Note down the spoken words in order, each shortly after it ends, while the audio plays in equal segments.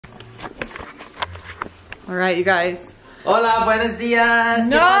All right, you guys. Hola, buenos dias.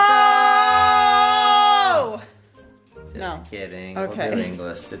 No! Just kidding. Okay. We'll do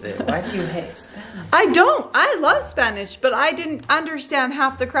English today. Why do you hate Spanish? I don't. I love Spanish, but I didn't understand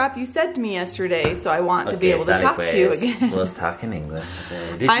half the crap you said to me yesterday, so I want to be able to talk to you again. Let's talk in English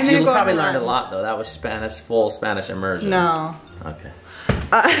today. You go probably learned a lot, though. That was Spanish, full Spanish immersion. No. Okay.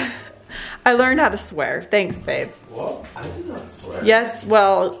 I learned how to swear. Thanks, babe. Well, I did not swear. Yes,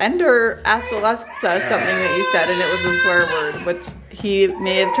 well, Ender asked Alexa something that you said, and it was a swear word, which he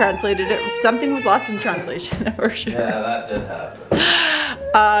may have translated it. Something was lost in translation for sure. Yeah, that did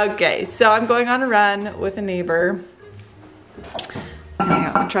happen. Okay, so I'm going on a run with a neighbor. And I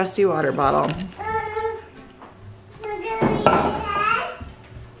got my trusty water bottle.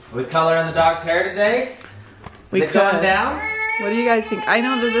 We coloring the dog's hair today? Is it going down? What do you guys think? I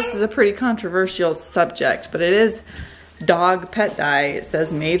know that this is a pretty controversial subject, but it is dog pet dye. It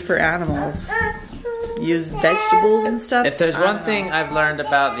says made for animals. Use vegetables and stuff. If there's one thing I've learned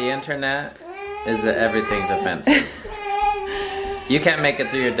about the internet, is that everything's offensive. You can't make it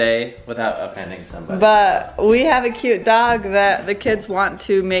through your day without offending somebody. But we have a cute dog that the kids want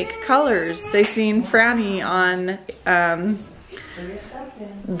to make colors. They seen Frannie on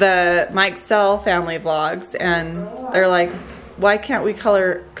the Mike Sell family vlogs, and they're like, why can't we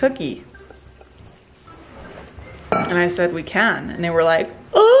color Cookie? And I said, we can. And they were like,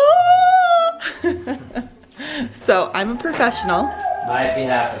 oh! So I'm a professional. Might be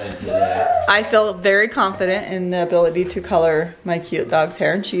happening today. I feel very confident in the ability to color my cute dog's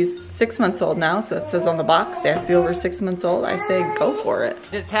hair. And she's 6 months old now, so it says on the box they have to be over 6 months old. I say go for it.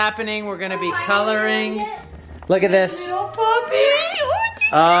 It's happening. We're going to be coloring. Look at this. Little puppy.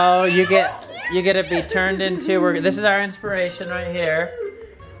 Oh, you get to be turned into, this is our inspiration right here.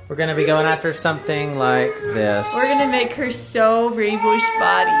 We're gonna be going after something like this. We're gonna make her so rainbowish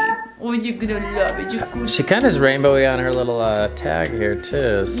body. Oh, you're gonna love it. She kind of is rainbowy on her little tag here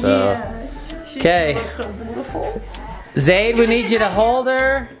too, so. Yeah, she looks so beautiful. Zade, we need you to hold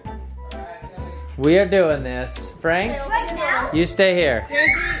her. We are doing this. Frank, you stay here.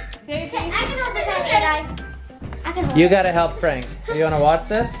 You gotta help Frank. You wanna watch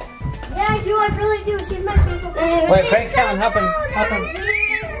this? Yeah, I do. I really do. She's my favorite. Wait, Frank's coming. Help him. Help him.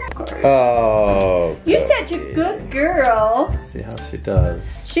 Oh. You're such a good girl. See how she does.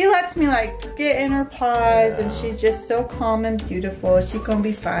 She lets me like get in her paws, and she's just so calm and beautiful. She's gonna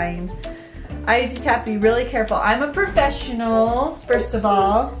be fine. I just have to be really careful. I'm a professional, first of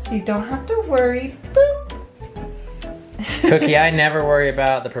all, so you don't have to worry. Boop. Cookie, I never worry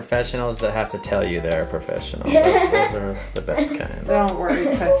about the professionals that have to tell you they're a professional. Those are the best kind. Don't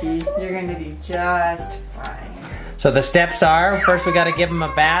worry, Cookie. You're going to be just fine. So the steps are, first we got to give them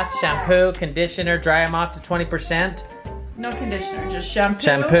a bath, shampoo, conditioner, dry them off to 20%. No conditioner, just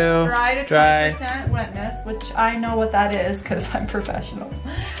shampoo, dry to 20% wetness, which I know what that is because I'm professional.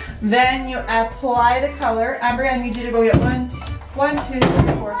 Then you apply the color. Ambree, I need you to go get 1, 2,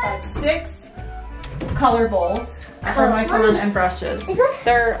 3, 4, 5, 6 color bowls. For my son and brushes.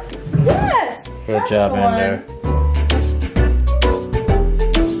 They're, yes! Good job, Ender.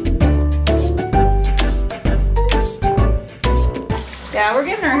 Yeah, we're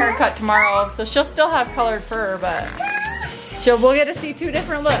getting her haircut tomorrow, so she'll still have colored fur, but we'll get to see 2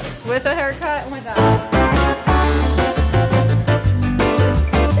 different looks, with a haircut and without.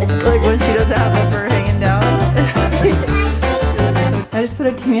 Like when she doesn't have the fur hanging down. I just put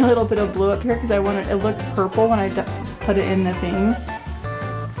a teeny little bit of blue up here because I wanted it looked purple when I put it in the thing.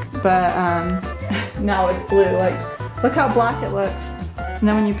 But now it's blue. Like, look how black it looks. And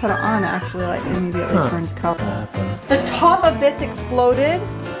then when you put it on, it actually like immediately turns color. The top of this exploded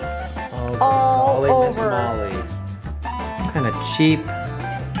all over. What kind of cheap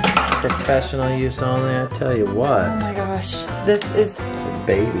professional use only? I tell you what. Oh my gosh, this is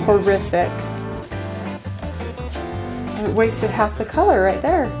horrific. It wasted half the color right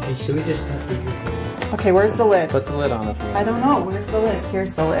there. Hey, should we just... Okay, where's the lid? Put the lid on it. I don't know. Where's the lid?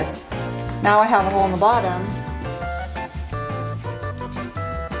 Here's the lid. Now I have a hole in the bottom.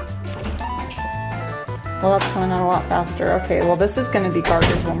 Well, that's coming out a lot faster. Okay, well this is going to be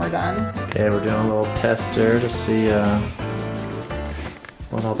garbage when we're done. Okay, we're doing a little tester to see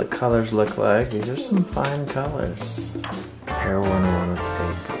what all the colors look like. These are some fine colors. Hair 101 with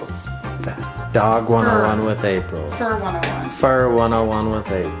April. Dog 101 with April. Fur 101. Fur 101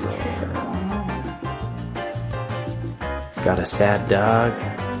 with April. Got a sad dog?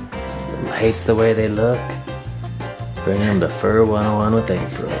 Hates the way they look? Bring them to Fur 101 with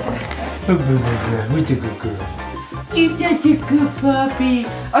April. Who's a good girl? You're such a good puppy.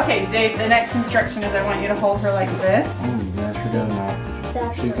 Okay, Zade, the next instruction is I want you to hold her like this. Oh, yeah, she's doing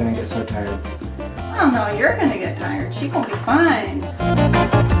that. She's gonna get so tired. Oh no, you're gonna get tired. She gonna be fine.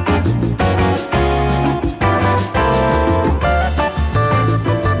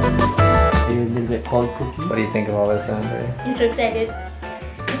 Are you a little bit cold cookie? What do you think of all this, Ambree? I'm so excited.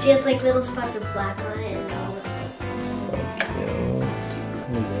 Because she has like little spots of black on it and all of it. So cute.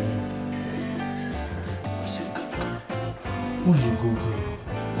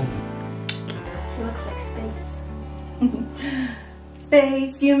 She looks like space.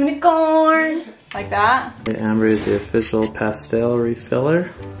 Space unicorn. Like that. Ambree is the official pastel refiller.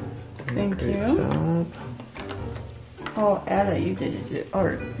 Thank Great you. job. Oh, Ella, you did it.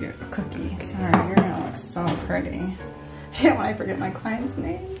 Or your cookie. Sorry, you're gonna look so pretty. I don't want to forget my client's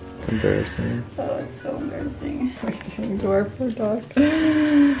name. Embarrassing. Oh, it's so embarrassing. We're doing to our poor dog.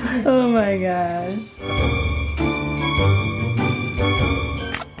 Oh my gosh.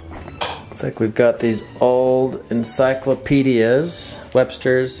 Looks like we've got these old encyclopedias.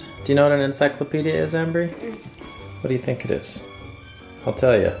 Webster's. Do you know what an encyclopedia is, Ambree? What do you think it is? I'll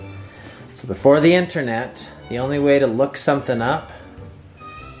tell you. So before the internet, the only way to look something up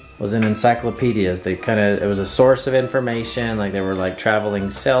was in encyclopedias. It was a source of information, like they were like traveling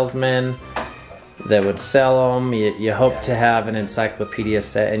salesmen that would sell them. You hope to have an encyclopedia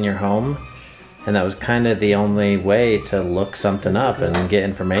set in your home, and that was kind of the only way to look something up and get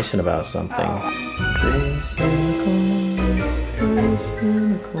information about something.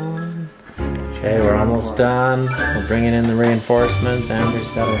 Okay, we're almost done. We're bringing in the reinforcements. Ambree's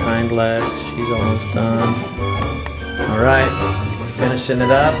got her hind legs. She's almost done. All right, we're finishing it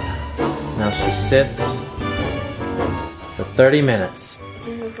up. Now she sits for 30 minutes.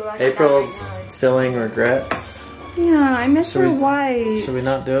 April's feeling regrets. Yeah, I miss her white. Should we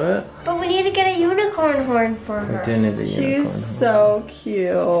not do it? But we need to get a unicorn horn for her. We do need a unicorn horn. She's so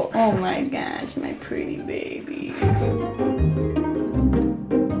cute. Oh my gosh, my pretty baby.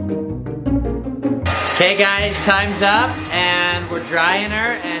 Okay guys, time's up and we're drying her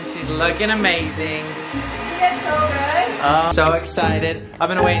and she's looking amazing. It's so good. So excited. I'm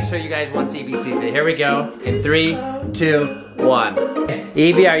gonna wait and show you guys once Evie sees it. Here we go. In 3, 2, 1.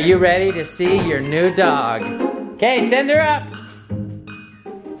 Evie, are you ready to see your new dog? Okay, send her up.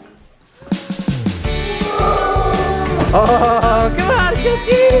 Oh, come on,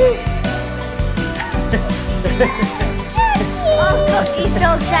 Cookie! Oh, Cookie's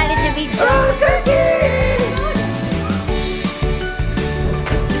so excited to be Oh, Cookie!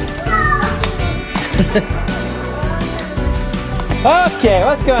 Okay,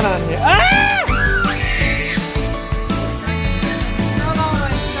 what's going on here? Ah!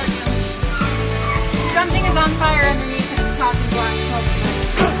 Something is on fire underneath and it's talking black.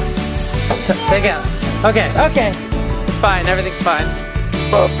 Take it out. Okay, okay. It's fine, everything's fine.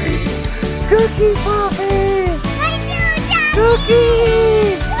 Puppy. Cookie Puppy! Cookie!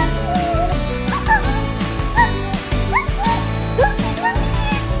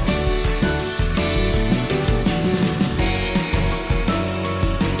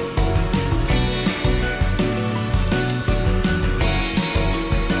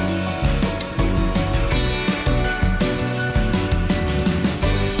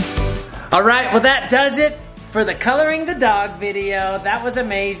 All right, well that does it for the Coloring the Dog video. That was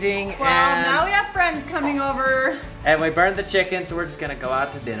amazing. Well, now we have friends coming over. And we burned the chicken, so we're just gonna go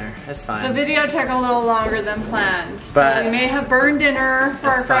out to dinner. That's fine. The video took a little longer than planned. But so we may have burned dinner for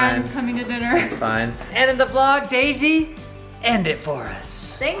our friends coming to dinner. That's fine. And in the vlog, Daisy, end it for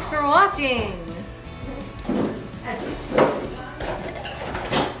us. Thanks for watching.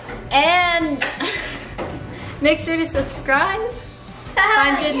 And make sure to subscribe.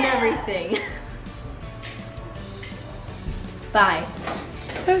 I'm good in everything. Bye.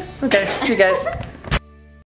 Okay, see you guys.